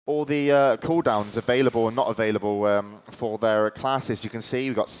all the cooldowns available and not available for their classes. You can see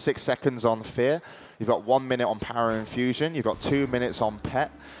you've got 6 seconds on Fear, you've got 1 minute on Power Infusion, you've got 2 minutes on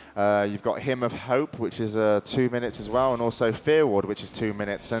Pet, you've got Hymn of Hope, which is 2 minutes as well, and also Fear Ward, which is 2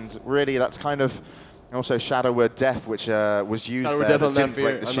 minutes. And really, that's kind of also Shadow Word Death, which was used Shadow Word there, Death but on didn't that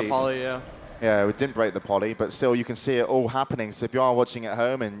break the on the sheep. poly, yeah. Yeah, it didn't break the poly, but still you can see it all happening. So if you are watching at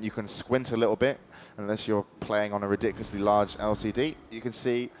home and you can squint a little bit, unless you're playing on a ridiculously large LCD, you can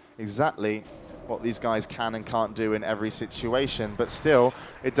see exactly what these guys can and can't do in every situation. But still,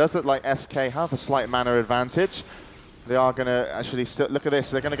 it does look like SK have a slight mana advantage. They are going to actually, look at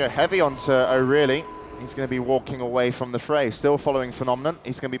this, they're going to go heavy onto O'Reilly. He's going to be walking away from the fray, still following Phenomenon.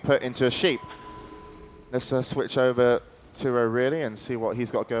 He's going to be put into a sheep. Let's switch over to O'Reilly and see what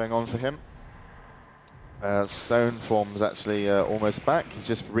he's got going on for him. Stone form's actually almost back. He's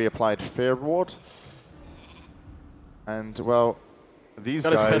just reapplied Fear Ward. And, well, these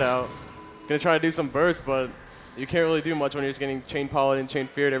guys... Got his pit out. He's going to try to do some burst, but you can't really do much when you're just getting chain polyed and chain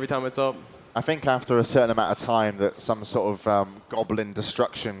feared every time it's up. I think after a certain amount of time that some sort of goblin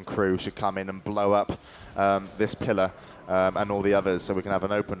destruction crew should come in and blow up this pillar and all the others so we can have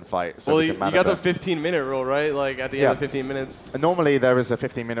an open fight. So well, you got the 15-minute rule, right? Like at the end of 15 minutes. And normally there is a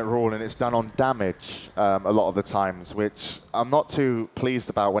 15-minute rule and it's done on damage a lot of the times, which I'm not too pleased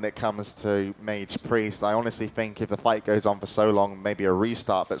about when it comes to Mage Priest. I honestly think if the fight goes on for so long, maybe a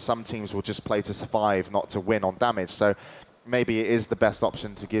restart, but some teams will just play to survive, not to win on damage. So maybe it is the best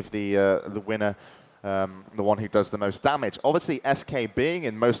option to give the winner the one who does the most damage. Obviously, SK being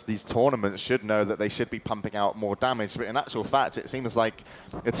in most of these tournaments should know that they should be pumping out more damage, but in actual fact, it seems like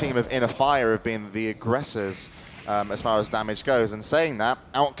a team of iNNERFiRE have been the aggressors as far as damage goes. And saying that,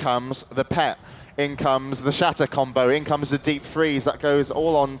 out comes the Pet, in comes the Shatter combo, in comes the Deep Freeze. That goes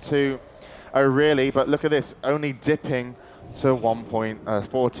all on to O'Reilly, but look at this, only dipping to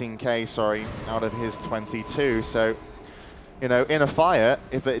 14k, sorry, out of his 22. So, you know, iNNERFiRE,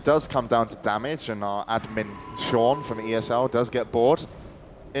 if it does come down to damage, and our admin Sean from ESL does get bored,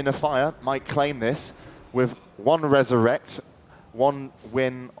 iNNERFiRE might claim this with 1 resurrect, 1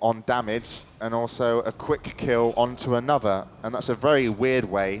 win on damage, and also a quick kill onto another. And that's a very weird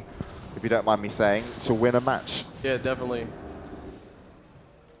way, if you don't mind me saying, to win a match. Yeah, definitely.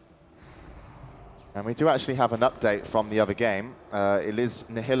 And we do actually have an update from the other game. It is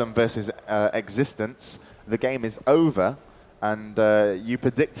Nihilum versus Existence. The game is over. And you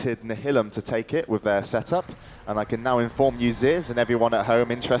predicted Nihilum to take it with their setup. And I can now inform you, Ziz, and everyone at home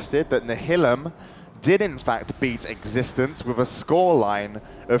interested, that Nihilum did in fact beat Existence with a scoreline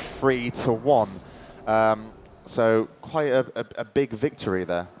of 3-1. So quite a big victory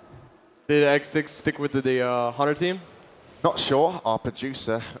there. Did X6 stick with the Hunter team? Not sure. Our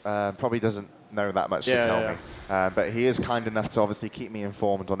producer probably doesn't know that much to tell me. But he is kind enough to obviously keep me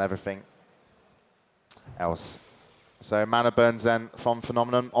informed on everything else. So mana burns then from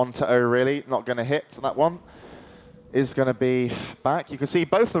Phenomenon onto O'Reilly. Not going to hit that one. Is going to be back. You can see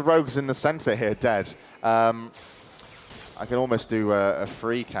both the rogues in the center here dead. I can almost do a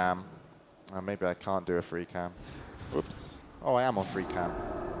free cam. Maybe I can't do a free cam. Oops. Oh, I am on free cam.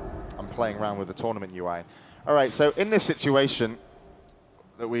 I'm playing around with the tournament UI. All right, so in this situation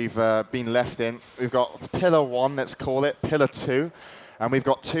that we've been left in, we've got Pillar 1, let's call it, Pillar 2, and we've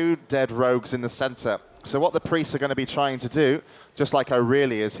got 2 dead rogues in the center. So what the priests are going to be trying to do, just like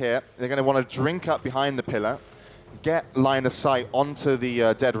O'Reilly is here, they're going to want to drink up behind the pillar, get line of sight onto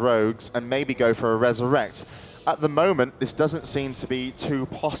the dead rogues, and maybe go for a resurrect. At the moment, this doesn't seem to be too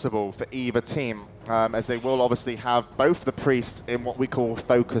possible for either team, as they will obviously have both the priests in what we call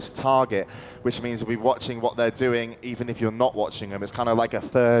focus target, which means we'll be watching what they're doing even if you're not watching them. It's kind of like a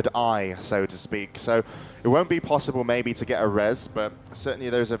third eye, so to speak. So it won't be possible maybe to get a res, but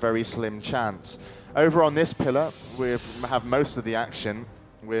certainly there's a very slim chance. Over on this pillar, we have most of the action,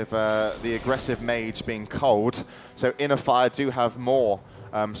 with the aggressive mage being cold. So iNNERFiRE do have more,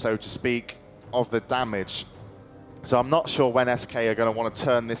 so to speak, of the damage. So I'm not sure when SK are going to want to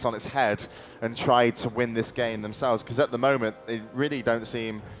turn this on its head and try to win this game themselves, because at the moment they really don't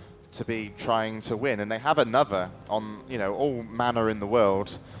seem to be trying to win. And they have another on, you know, all mana in the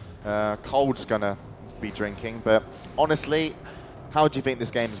world. Cold's going to be drinking, but honestly, how do you think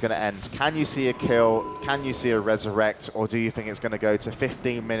this game is going to end? Can you see a kill? Can you see a resurrect? Or do you think it's going to go to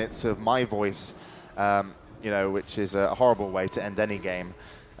 15 minutes of my voice, you know, which is a horrible way to end any game,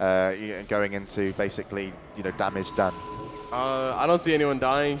 going into basically, you know, damage done? I don't see anyone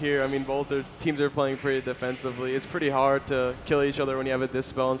dying here. I mean, both their teams are playing pretty defensively. It's pretty hard to kill each other when you have a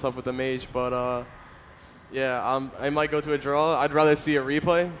dispel and stuff with the mage, but yeah, I might go to a draw. I'd rather see a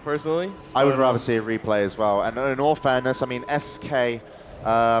replay, personally. I would rather see a replay as well. And in all fairness, I mean, SK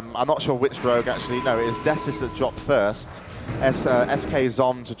I'm not sure which rogue actually. No, it is Desis that dropped first. SK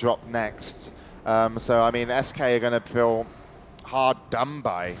Zom to drop next. So, I mean, SK are going to feel hard done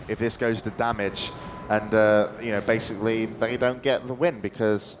by if this goes to damage. And, you know, basically they don't get the win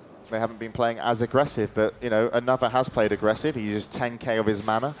because they haven't been playing as aggressive. But, you know, Another has played aggressive. He used 10k of his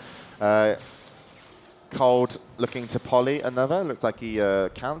mana. Cold looking to poly Another. Looks like he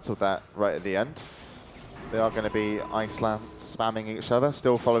cancelled that right at the end. They are going to be Iceland spamming each other,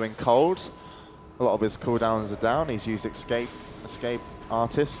 still following Cold. A lot of his cooldowns are down. He's used Escape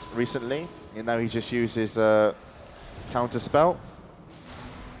Artist recently. And now he just uses Counter Spell.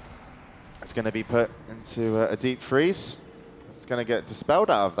 It's going to be put into a deep freeze. It's going to get dispelled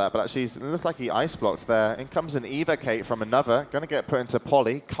out of that, but actually it looks like he ice blocks there. In comes an Evocate from Another, going to get put into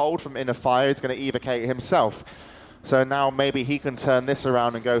Poly. Cold from iNNERFiRE is going to Evocate himself. So now maybe he can turn this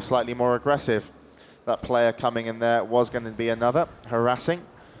around and go slightly more aggressive. That player coming in there was going to be Another, harassing.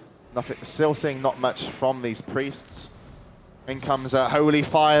 Nothing, still seeing not much from these priests. In comes Holy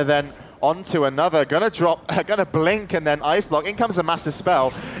Fire then onto Another, gonna drop, gonna blink and then ice block. In comes a massive spell.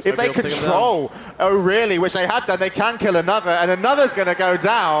 If they control, oh really, which they have done, they can kill Another, and Another's gonna go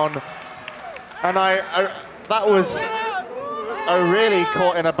down. And that was really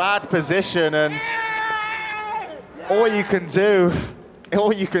caught in a bad position, and all you can do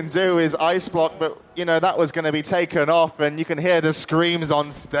is ice block, but you know that was gonna be taken off, and you can hear the screams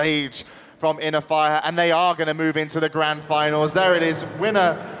on stage from iNNERFiRE, and they are gonna move into the grand finals. There it is,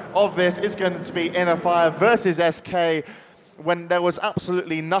 winner of this is going to be iNNERFiRE versus SK. When there was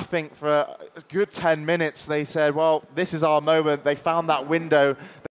absolutely nothing for a good 10 minutes, they said, well, this is our moment. They found that window.